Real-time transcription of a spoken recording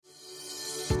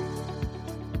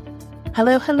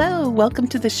Hello, hello. Welcome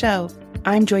to the show.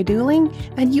 I'm Joy Duling,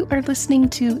 and you are listening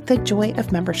to the Joy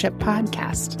of Membership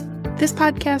podcast. This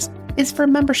podcast is for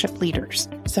membership leaders.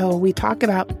 So we talk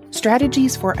about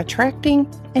strategies for attracting,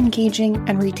 engaging,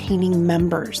 and retaining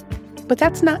members. But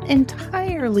that's not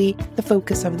entirely the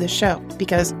focus of the show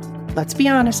because, let's be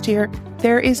honest here,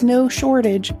 there is no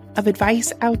shortage of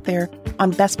advice out there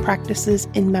on best practices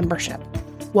in membership.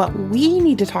 What we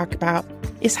need to talk about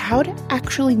is how to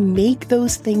actually make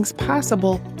those things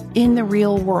possible in the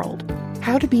real world.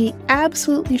 How to be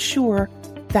absolutely sure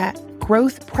that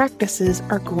growth practices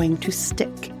are going to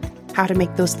stick. How to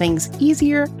make those things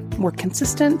easier, more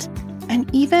consistent,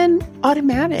 and even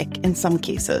automatic in some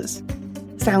cases.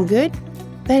 Sound good?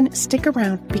 Then stick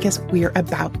around because we're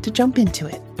about to jump into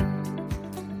it.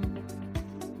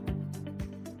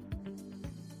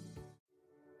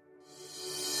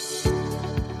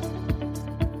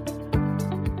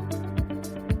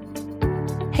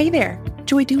 Hey there,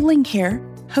 Joy Duling here,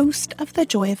 host of the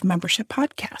Joy of Membership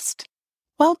podcast.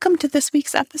 Welcome to this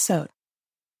week's episode.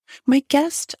 My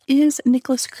guest is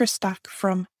Nicholas Kristock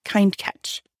from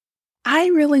KindCatch. I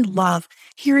really love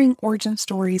hearing origin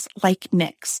stories like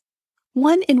Nick's,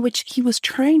 one in which he was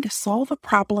trying to solve a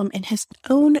problem in his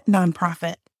own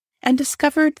nonprofit and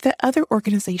discovered that other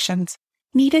organizations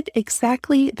needed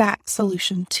exactly that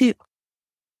solution too.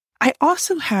 I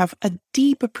also have a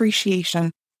deep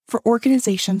appreciation for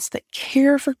organizations that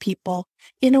care for people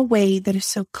in a way that is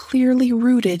so clearly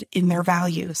rooted in their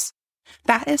values.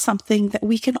 That is something that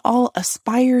we can all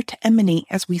aspire to emanate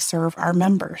as we serve our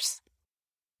members.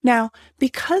 Now,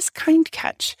 because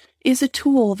KindCatch is a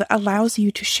tool that allows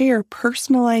you to share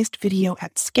personalized video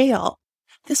at scale,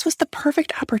 this was the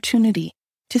perfect opportunity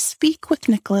to speak with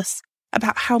Nicholas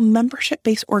about how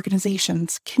membership-based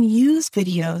organizations can use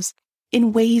videos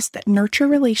in ways that nurture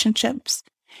relationships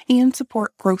and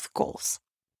support growth goals.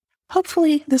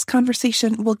 Hopefully, this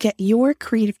conversation will get your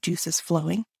creative juices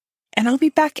flowing, and I'll be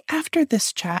back after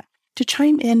this chat to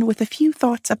chime in with a few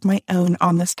thoughts of my own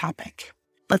on this topic.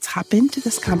 Let's hop into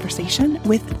this conversation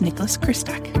with Nicholas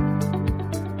Kristock.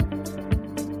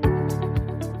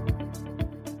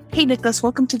 Hey, Nicholas,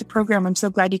 welcome to the program. I'm so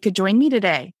glad you could join me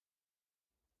today.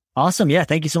 Awesome. Yeah,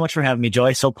 thank you so much for having me,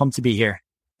 Joy. So pumped to be here.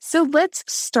 So let's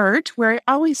start where I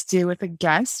always do with a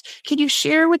guest. Can you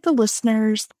share with the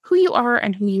listeners who you are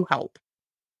and who you help?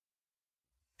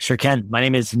 Sure can. My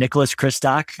name is Nicholas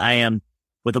Kristock. I am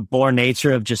with a born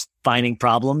nature of just finding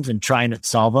problems and trying to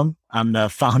solve them. I'm the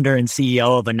founder and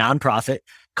CEO of a nonprofit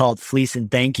called Fleece and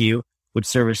Thank You, which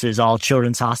services all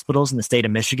children's hospitals in the state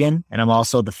of Michigan. And I'm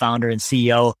also the founder and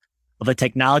CEO of a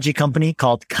technology company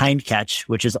called KindCatch,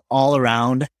 which is all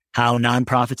around how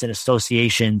nonprofits and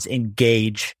associations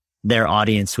engage their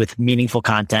audience with meaningful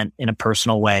content in a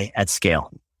personal way at scale.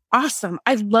 Awesome.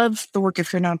 I love the work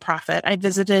of your nonprofit. I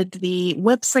visited the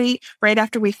website right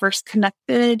after we first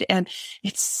connected, and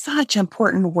it's such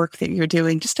important work that you're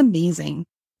doing. Just amazing.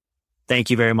 Thank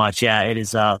you very much. Yeah, it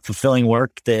is fulfilling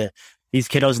work. These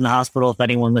kiddos in the hospital, if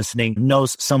anyone listening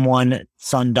knows someone,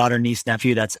 son, daughter, niece,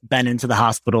 nephew, that's been into the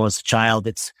hospital as a child,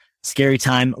 it's scary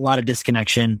time, a lot of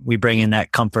disconnection. We bring in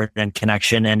that comfort and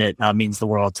connection, and it means the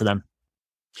world to them.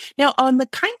 Now, on the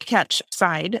KindCatch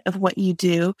side of what you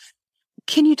do,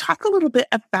 can you talk a little bit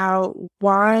about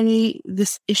why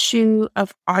this issue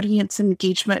of audience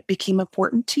engagement became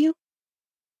important to you?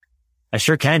 I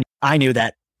sure can. I knew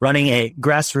that running a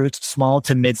grassroots, small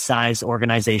to mid-size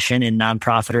organization in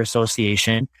nonprofit or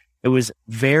association, it was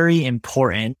very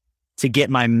important to get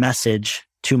my message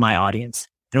to my audience.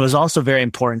 And it was also very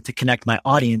important to connect my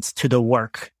audience to the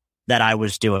work that I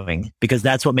was doing, because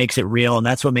that's what makes it real and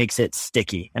that's what makes it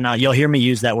sticky. And you'll hear me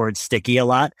use that word sticky a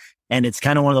lot. And it's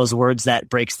kind of one of those words that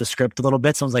breaks the script a little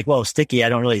bit. Someone's like, whoa, sticky. I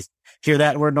don't really hear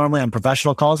that word normally on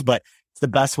professional calls, but it's the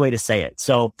best way to say it.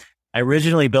 So I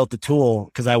originally built the tool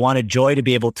because I wanted Joy to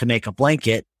be able to make a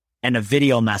blanket and a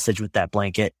video message with that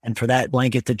blanket. And for that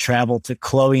blanket to travel to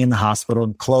Chloe in the hospital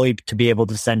and Chloe to be able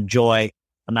to send Joy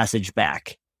a message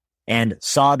back. And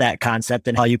saw that concept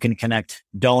and how you can connect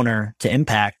donor to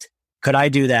impact. Could I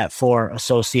do that for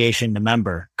association to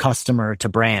member, customer to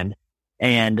brand?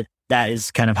 And that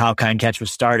is kind of how KindCatch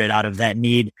was started, out of that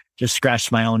need, just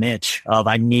scratched my own itch of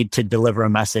I need to deliver a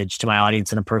message to my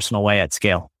audience in a personal way at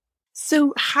scale.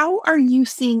 So how are you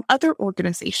seeing other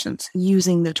organizations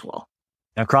using the tool?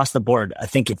 Across the board, I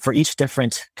think for each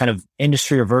different kind of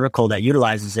industry or vertical that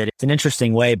utilizes it, it's an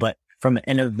interesting way. But from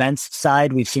an events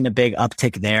side, we've seen a big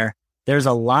uptick there. There's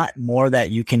a lot more that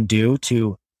you can do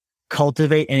to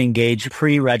cultivate and engage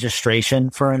pre-registration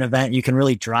for an event. You can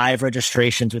really drive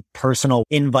registrations with personal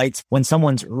invites. When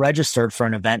someone's registered for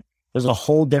an event, there's a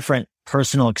whole different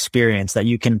personal experience that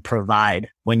you can provide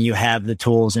when you have the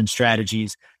tools and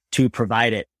strategies to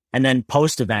provide it. And then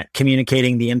post-event,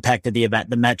 communicating the impact of the event,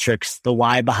 the metrics, the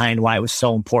why behind why it was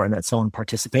so important that someone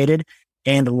participated,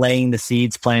 and laying the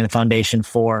seeds, planting the foundation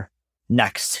for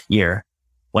next year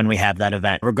when we have that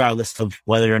event, regardless of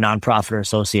whether you're a nonprofit or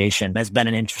association. That's been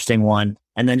an interesting one.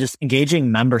 And then just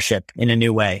engaging membership in a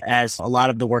new way, as a lot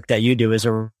of the work that you do is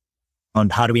around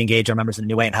how do we engage our members in a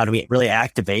new way and how do we really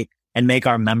activate and make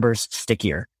our members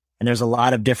stickier. And there's a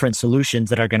lot of different solutions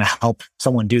that are going to help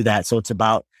someone do that. So it's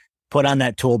about put on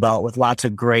that tool belt with lots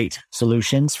of great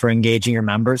solutions for engaging your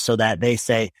members so that they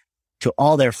say to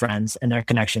all their friends and their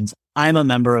connections, I'm a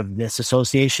member of this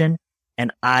association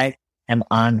and I am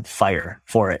on fire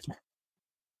for it.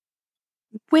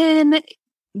 When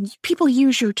people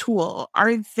use your tool,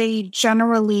 are they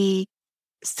generally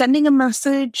sending a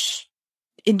message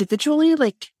individually?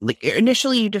 Like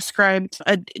initially you described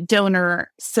a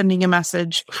donor sending a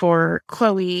message for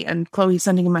Chloe and Chloe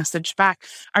sending a message back.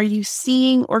 Are you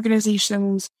seeing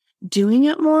organizations doing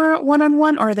it more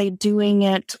one-on-one, or are they doing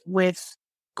it with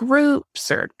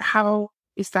groups, or how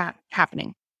is that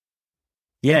happening?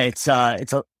 Yeah, it's a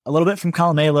little bit from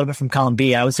column A, a little bit from column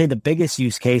B. I would say the biggest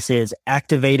use case is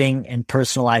activating and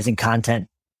personalizing content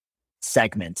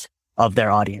segment of their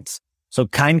audience. So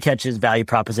KindCatch's value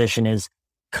proposition is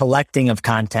collecting of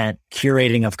content,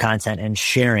 curating of content, and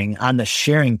sharing. On the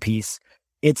sharing piece,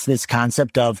 it's this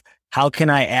concept of how can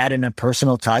I add in a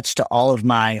personal touch to all of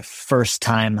my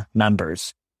first-time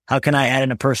members? How can I add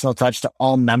in a personal touch to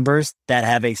all members that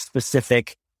have a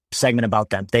specific segment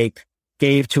about them? They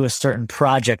gave to a certain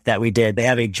project that we did. They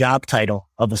have a job title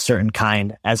of a certain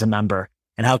kind as a member.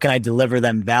 And how can I deliver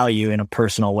them value in a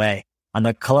personal way? On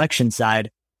the collection side,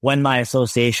 when my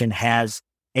association has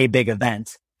a big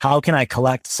event, how can I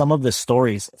collect some of the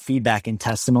stories, feedback, and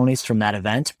testimonies from that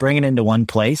event, bring it into one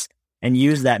place, and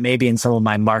use that maybe in some of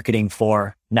my marketing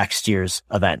for next year's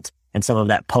event and some of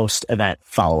that post-event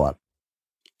follow-up?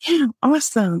 Yeah,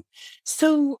 awesome.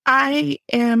 So I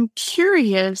am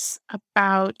curious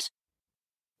about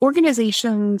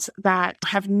organizations that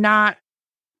have not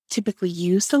typically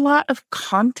used a lot of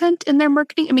content in their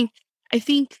marketing. I mean, I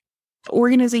think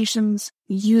organizations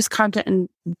use content in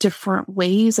different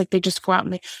ways. Like they just go out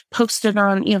and they post it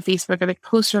on, Facebook, or they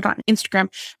post it on Instagram.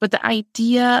 But the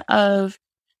idea of,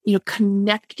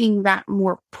 connecting that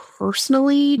more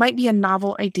personally might be a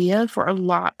novel idea for a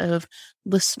lot of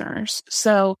listeners.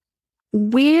 So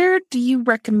where do you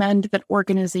recommend that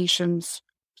organizations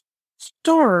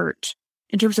start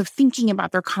in terms of thinking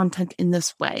about their content in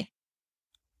this way?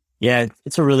 Yeah,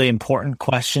 it's a really important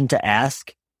question to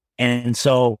ask. And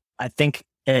so I think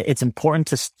it's important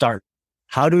to start.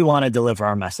 How do we want to deliver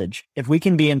our message? If we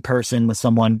can be in person with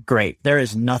someone, great. There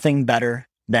is nothing better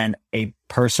than a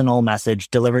personal message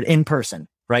delivered in person,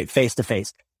 right? Face to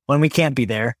face. When we can't be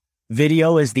there,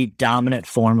 video is the dominant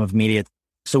form of media.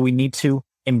 So we need to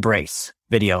embrace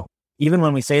video. Even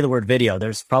when we say the word video,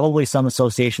 there's probably some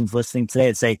associations listening today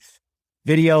that say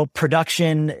video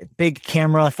production, big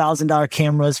camera, $1,000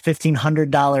 cameras,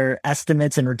 $1,500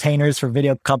 estimates and retainers for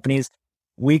video companies.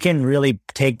 We can really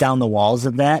take down the walls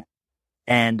of that.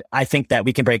 And I think that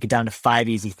we can break it down to 5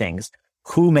 easy things.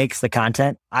 Who makes the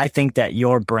content? I think that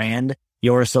your brand,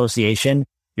 your association,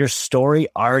 your story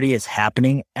already is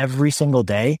happening every single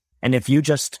day. And if you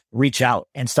just reach out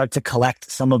and start to collect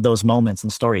some of those moments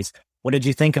and stories, what did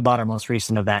you think about our most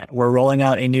recent event? We're rolling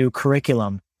out a new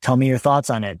curriculum. Tell me your thoughts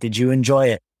on it. Did you enjoy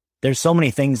it? There's so many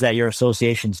things that your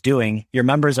association's doing. Your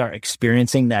members are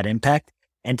experiencing that impact.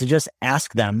 And to just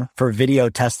ask them for video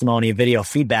testimony, video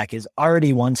feedback is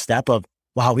already one step of,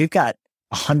 wow, we've got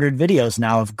 100 videos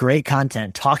now of great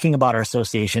content talking about our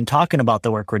association, talking about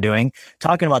the work we're doing,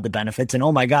 talking about the benefits. And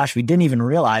oh my gosh, we didn't even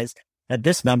realize that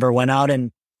this member went out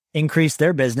and increased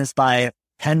their business by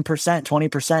 10%,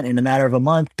 20% in a matter of a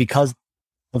month because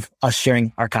of us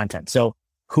sharing our content. So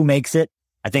who makes it?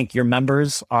 I think your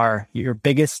members are your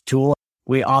biggest tool.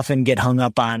 We often get hung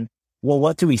up on, well,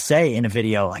 what do we say in a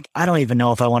video? Like, I don't even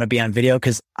know if I want to be on video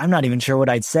because I'm not even sure what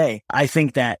I'd say. I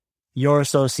think that your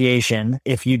association,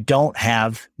 if you don't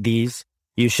have these,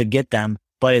 you should get them,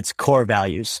 but it's core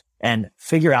values, and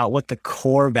figure out what the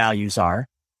core values are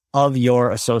of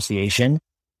your association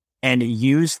and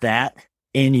use that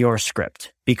in your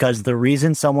script. Because the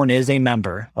reason someone is a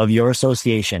member of your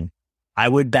association, I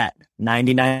would bet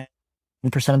 99%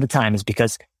 of the time is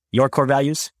because your core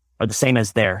values are the same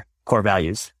as their core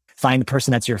values. Find the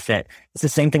person that's your fit. It's the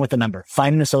same thing with the member.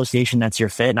 Find an association that's your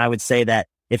fit. And I would say that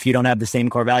if you don't have the same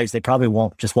core values, they probably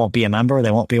won't be a member.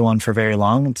 They won't be one for very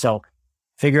long. And so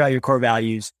figure out your core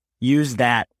values, use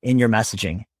that in your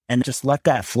messaging. and just let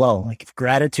that flow. Like if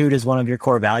gratitude is one of your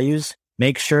core values,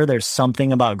 make sure there's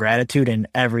something about gratitude in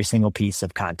every single piece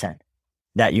of content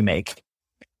that you make.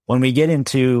 When we get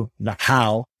into the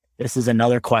how, this is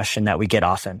another question that we get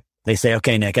often. They say,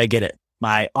 okay, Nick, I get it.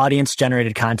 My audience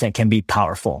generated content can be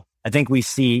powerful. I think we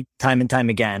see time and time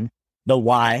again, the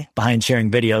why behind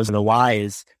sharing videos. And the why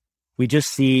is we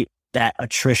just see that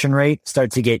attrition rate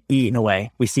start to get eaten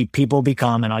away. We see people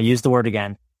become, and I'll use the word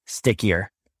again,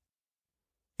 stickier.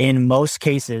 In most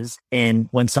cases,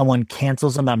 when someone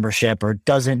cancels a membership or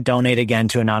doesn't donate again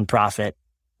to a nonprofit,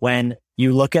 when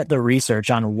you look at the research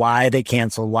on why they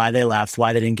canceled, why they left,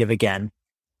 why they didn't give again,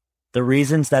 the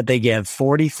reasons that they give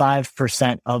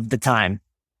 45% of the time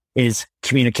is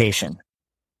communication.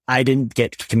 I didn't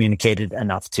get communicated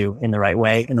enough to in the right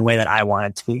way, in the way that I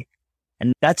wanted to be.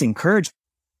 And that's encouraging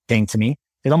to me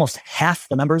because almost half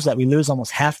the members that we lose,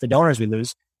 almost half the donors we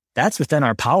lose, that's within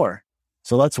our power.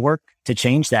 So let's work to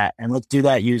change that. And let's do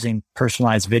that using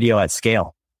personalized video at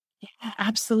scale. Yeah,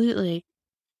 absolutely.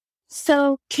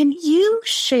 So can you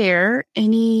share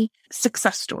any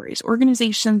success stories,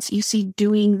 organizations you see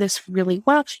doing this really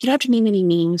well? You don't have to name any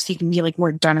names. You can be like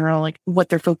more general, like what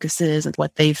their focus is and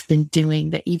what they've been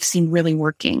doing that you've seen really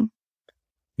working.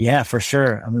 Yeah, for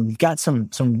sure. I mean, we've got some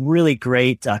really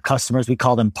great customers. We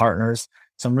call them partners,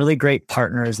 some really great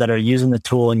partners that are using the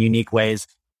tool in unique ways.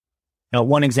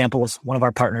 One example is one of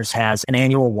our partners has an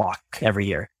annual walk every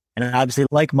year. And obviously,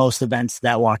 like most events,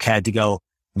 that walk had to go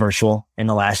virtual in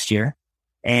the last year.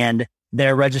 And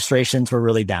their registrations were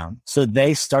really down. So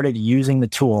they started using the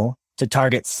tool to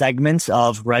target segments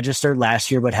of registered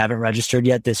last year, but haven't registered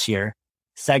yet this year,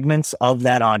 segments of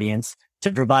that audience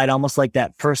to provide almost like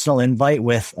that personal invite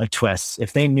with a twist.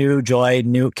 If they knew Joy,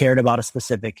 cared about a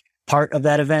specific part of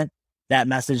that event, that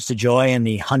message to Joy and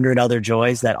the 100 other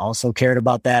Joys that also cared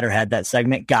about that or had that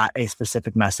segment got a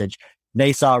specific message.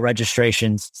 They saw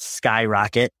registrations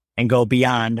skyrocket and go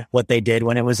beyond what they did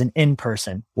when it was an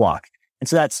in-person walk. And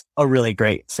so that's a really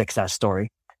great success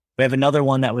story. We have another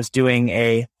one that was doing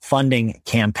a funding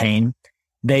campaign.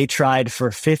 They tried for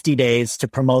 50 days to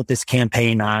promote this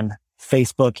campaign on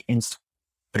Facebook, Instagram,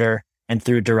 Twitter, and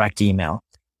through direct email.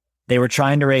 They were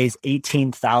trying to raise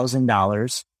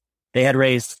 $18,000. They had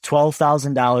raised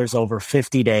 $12,000 over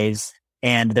 50 days,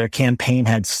 and their campaign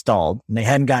had stalled. And they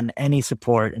hadn't gotten any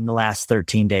support in the last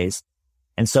 13 days.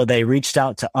 And so they reached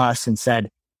out to us and said,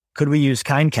 could we use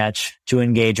KindCatch to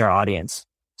engage our audience?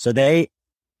 So they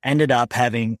ended up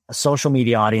having a social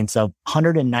media audience of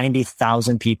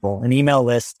 190,000 people, an email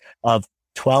list of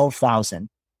 12,000.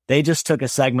 They just took a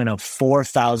segment of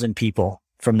 4,000 people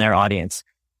from their audience.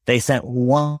 They sent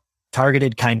one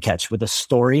targeted KindCatch with a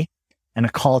story and a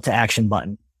call to action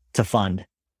button to fund.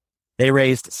 They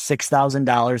raised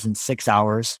 $6,000 in 6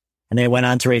 hours, and they went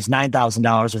on to raise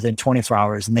 $9,000 within 24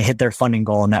 hours, and they hit their funding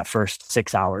goal in that first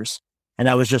 6 hours. And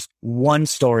that was just one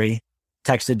story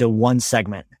texted to one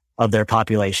segment of their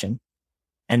population.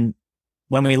 And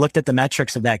when we looked at the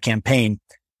metrics of that campaign,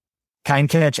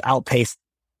 KindCatch outpaced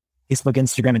Facebook,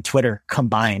 Instagram, and Twitter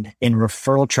combined in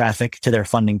referral traffic to their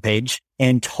funding page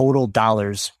and total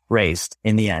dollars raised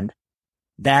in the end.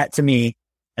 That to me,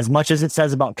 as much as it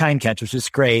says about KindCatch, which is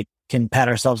great, can pat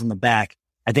ourselves on the back,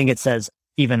 I think it says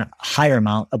even a higher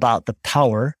amount about the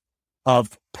power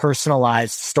of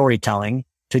personalized storytelling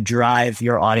to drive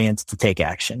your audience to take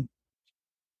action.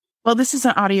 Well, this is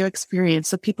an audio experience,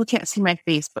 so people can't see my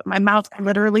face, but my mouth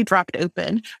literally dropped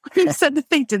open when you said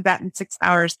that they did that in 6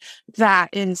 hours. That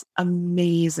is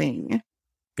amazing.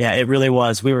 Yeah, it really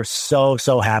was. We were so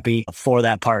happy for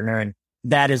that partner. And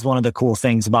that is one of the cool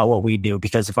things about what we do,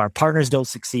 because if our partners don't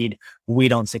succeed, we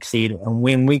don't succeed. And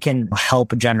when we can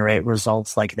help generate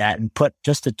results like that and put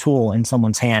just a tool in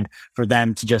someone's hand for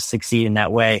them to just succeed in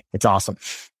that way, it's awesome.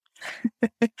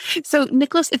 So,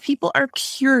 Nicholas, if people are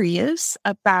curious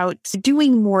about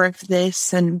doing more of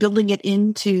this and building it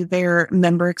into their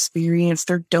member experience,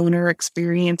 their donor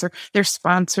experience, or their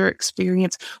sponsor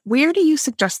experience, where do you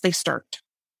suggest they start?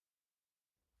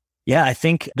 Yeah, I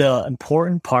think the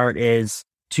important part is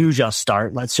to just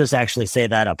start. Let's just actually say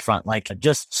that up front, like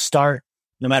just start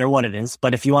no matter what it is.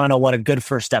 But if you want to know what a good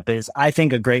first step is, I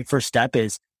think a great first step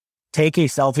is take a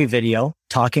selfie video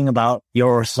talking about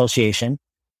your association,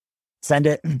 send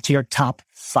it to your top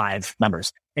 5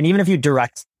 members. And even if you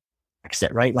direct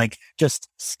it, right? Like just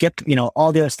skip,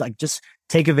 all the other stuff, like just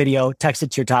take a video, text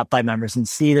it to your top 5 members and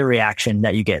see the reaction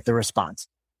that you get, the response.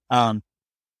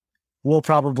 We'll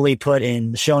probably put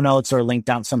in the show notes or link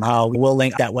down somehow. We'll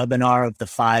link that webinar of the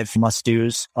 5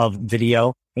 must-dos of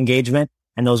video engagement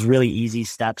and those really easy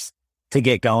steps. to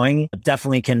get going,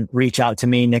 definitely can reach out to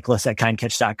me,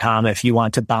 Nicholas@kindcatch.com, if you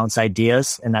want to bounce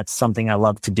ideas. And that's something I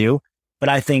love to do. But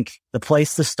I think the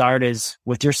place to start is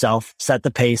with yourself, set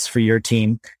the pace for your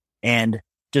team, and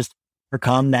just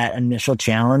overcome that initial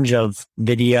challenge of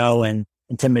video and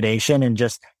intimidation, and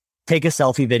just take a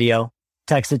selfie video,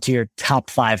 text it to your top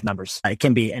 5 members. It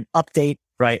can be an update,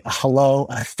 right? A hello,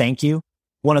 a thank you,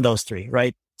 one of those 3,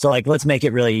 right? So let's make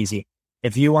it really easy.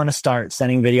 If you want to start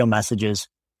sending video messages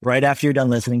right after you're done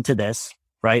listening to this,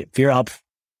 right? If you're up,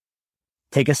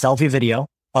 take a selfie video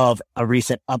of a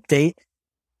recent update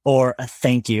or a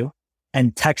thank you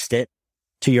and text it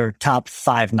to your top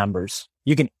 5 members.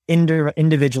 You can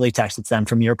individually text it to them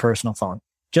from your personal phone.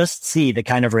 Just see the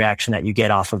kind of reaction that you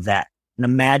get off of that. And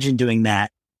imagine doing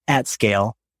that at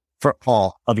scale for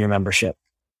all of your membership.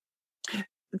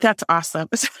 That's awesome.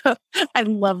 So I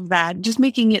love that. Just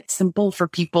making it simple for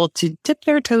people to dip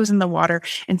their toes in the water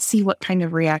and see what kind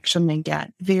of reaction they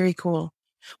get. Very cool.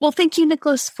 Well, thank you,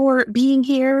 Nicholas, for being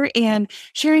here and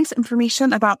sharing some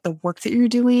information about the work that you're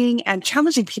doing and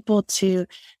challenging people to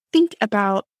think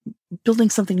about building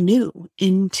something new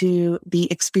into the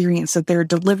experience that they're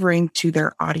delivering to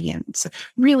their audience.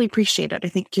 Really appreciate it. I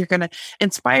think you're going to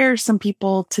inspire some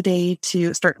people today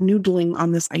to start noodling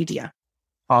on this idea.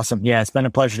 Awesome. Yeah, it's been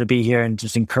a pleasure to be here, and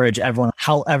just encourage everyone,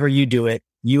 however you do it,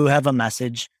 you have a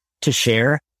message to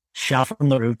share, shout from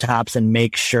the rooftops, and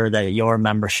make sure that your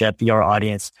membership, your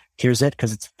audience hears it,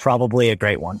 because it's probably a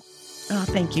great one. Oh,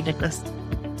 thank you, Nicholas.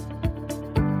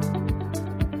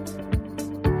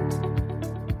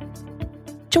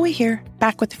 Joy here,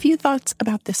 back with a few thoughts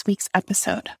about this week's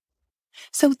episode.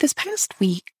 So this past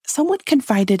week, someone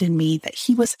confided in me that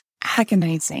he was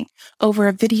agonizing over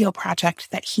a video project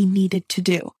that he needed to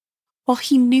do. While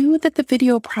he knew that the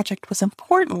video project was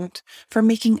important for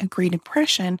making a great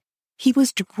impression, he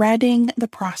was dreading the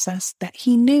process that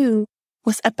he knew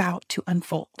was about to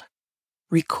unfold.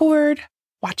 Record,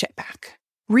 watch it back.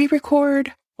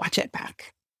 Re-record, watch it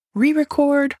back.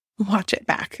 Re-record, watch it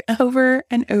back, over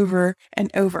and over and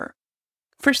over.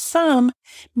 For some,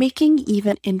 making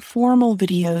even informal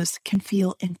videos can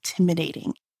feel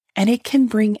intimidating, and it can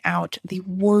bring out the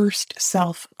worst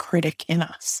self-critic in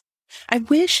us. I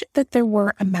wish that there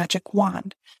were a magic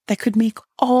wand that could make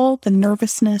all the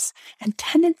nervousness and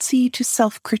tendency to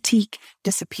self-critique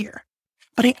disappear.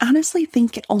 But I honestly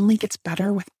think it only gets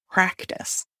better with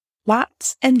practice.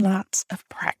 Lots and lots of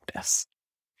practice.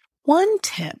 One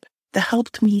tip that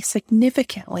helped me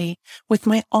significantly with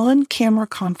my on-camera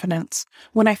confidence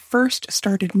when I first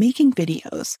started making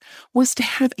videos was to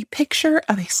have a picture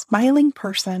of a smiling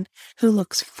person who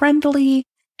looks friendly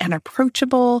and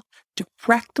approachable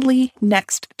directly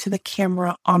next to the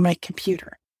camera on my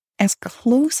computer, as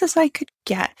close as I could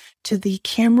get to the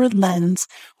camera lens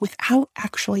without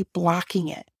actually blocking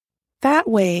it. That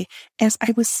way, as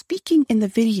I was speaking in the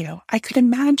video, I could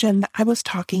imagine that I was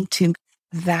talking to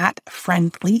that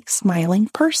friendly, smiling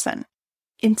person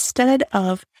instead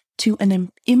of to an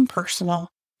impersonal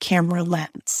camera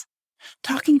lens.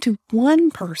 Talking to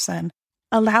one person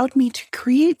allowed me to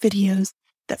create videos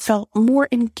that felt more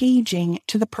engaging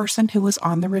to the person who was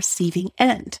on the receiving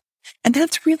end. And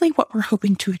that's really what we're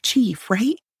hoping to achieve,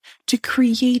 right? To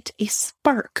create a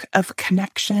spark of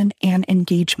connection and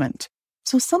engagement.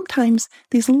 So sometimes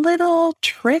these little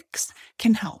tricks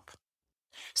can help.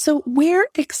 So where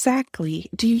exactly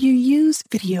do you use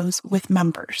videos with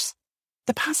members?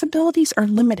 The possibilities are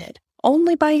limited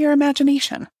only by your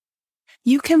imagination.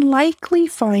 You can likely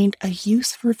find a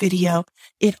use for video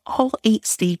in all 8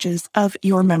 stages of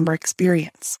your member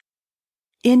experience.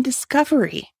 In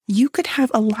discovery, you could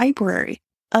have a library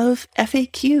of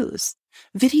FAQs,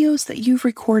 videos that you've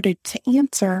recorded to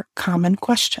answer common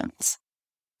questions.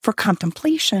 For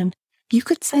contemplation, you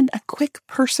could send a quick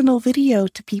personal video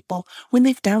to people when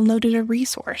they've downloaded a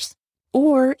resource.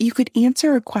 Or you could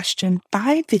answer a question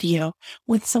by video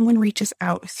when someone reaches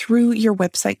out through your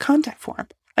website contact form,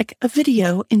 like a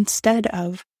video instead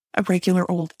of a regular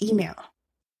old email.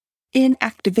 In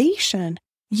activation,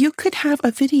 you could have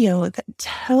a video that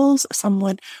tells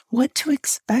someone what to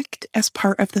expect as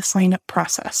part of the sign-up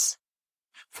process.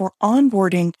 For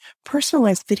onboarding,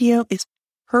 personalized video is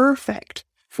perfect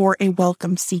for a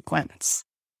welcome sequence.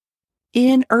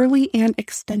 In early and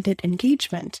extended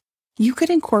engagement, you could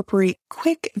incorporate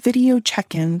quick video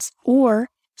check-ins or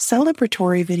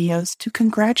celebratory videos to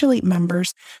congratulate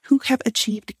members who have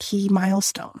achieved key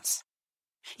milestones.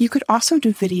 You could also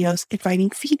do videos inviting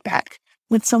feedback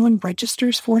when someone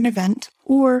registers for an event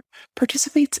or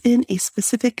participates in a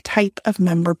specific type of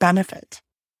member benefit.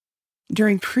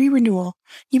 During pre-renewal,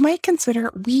 you might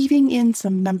consider weaving in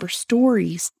some member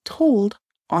stories told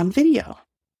on video.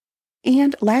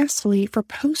 And lastly, for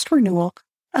post-renewal,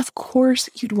 of course,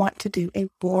 you'd want to do a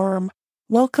warm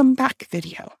welcome back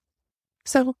video.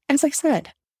 So, as I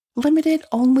said, limited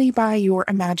only by your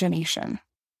imagination.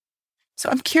 So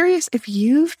I'm curious if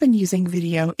you've been using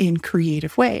video in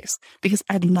creative ways, because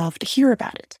I'd love to hear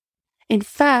about it. In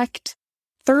fact,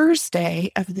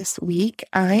 Thursday of this week,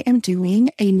 I am doing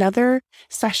another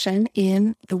session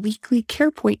in the weekly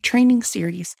CarePoint training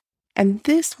series. And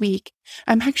this week,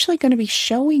 I'm actually going to be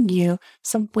showing you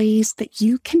some ways that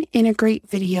you can integrate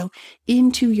video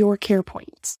into your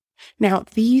CarePoints. Now,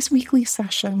 these weekly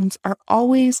sessions are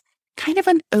always kind of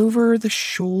an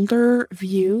over-the-shoulder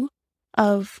view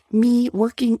of me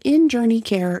working in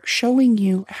JourneyCare, showing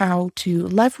you how to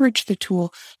leverage the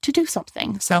tool to do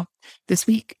something. So this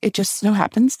week, it just so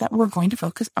happens that we're going to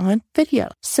focus on video.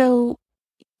 So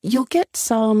you'll get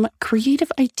some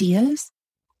creative ideas,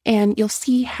 and you'll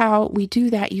see how we do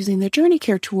that using the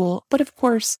JourneyCare tool. But of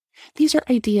course, these are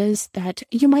ideas that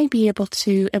you might be able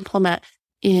to implement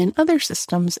in other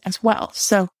systems as well.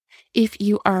 So if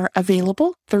you are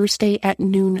available Thursday at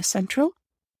noon Central,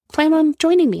 plan on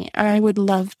joining me. I would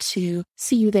love to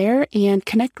see you there and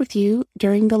connect with you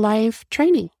during the live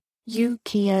training. You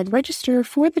can register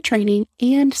for the training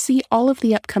and see all of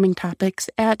the upcoming topics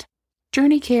at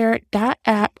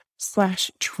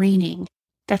journeycare.app/training.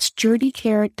 That's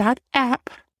journeycare.app, app,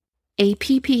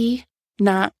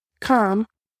 not com,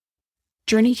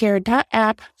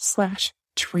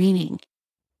 journeycare.app/training.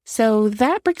 So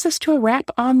that brings us to a wrap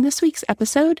on this week's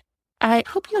episode. I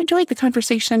hope you enjoyed the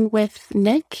conversation with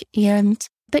Nick and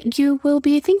that you will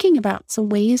be thinking about some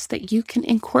ways that you can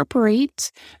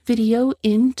incorporate video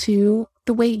into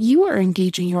the way you are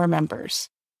engaging your members.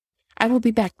 I will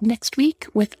be back next week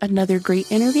with another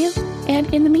great interview,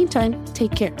 and in the meantime,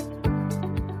 take care.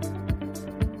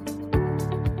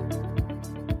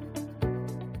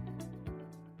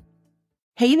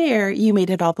 Hey there, you made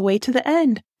it all the way to the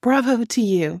end. Bravo to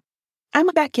you. I'm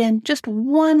back in just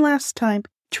one last time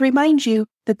to remind you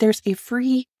that there's a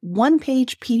free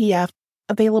one-page PDF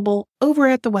available over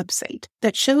at the website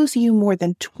that shows you more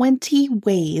than 20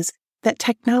 ways that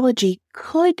technology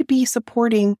could be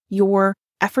supporting your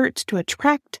efforts to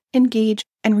attract, engage,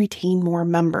 and retain more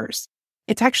members.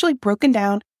 It's actually broken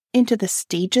down into the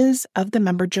stages of the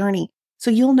member journey,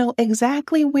 so you'll know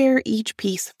exactly where each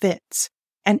piece fits.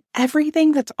 And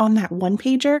everything that's on that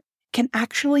one-pager can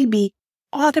actually be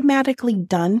automatically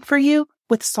done for you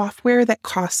with software that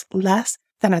costs less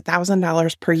than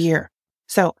 $1,000 per year.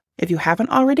 So if you haven't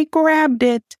already grabbed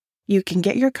it, you can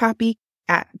get your copy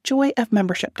at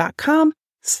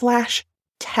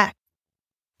joyofmembership.com/tech.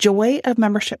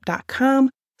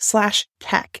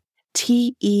 joyofmembership.com/tech.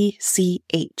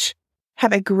 TECH.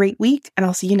 Have a great week, and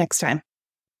I'll see you next time.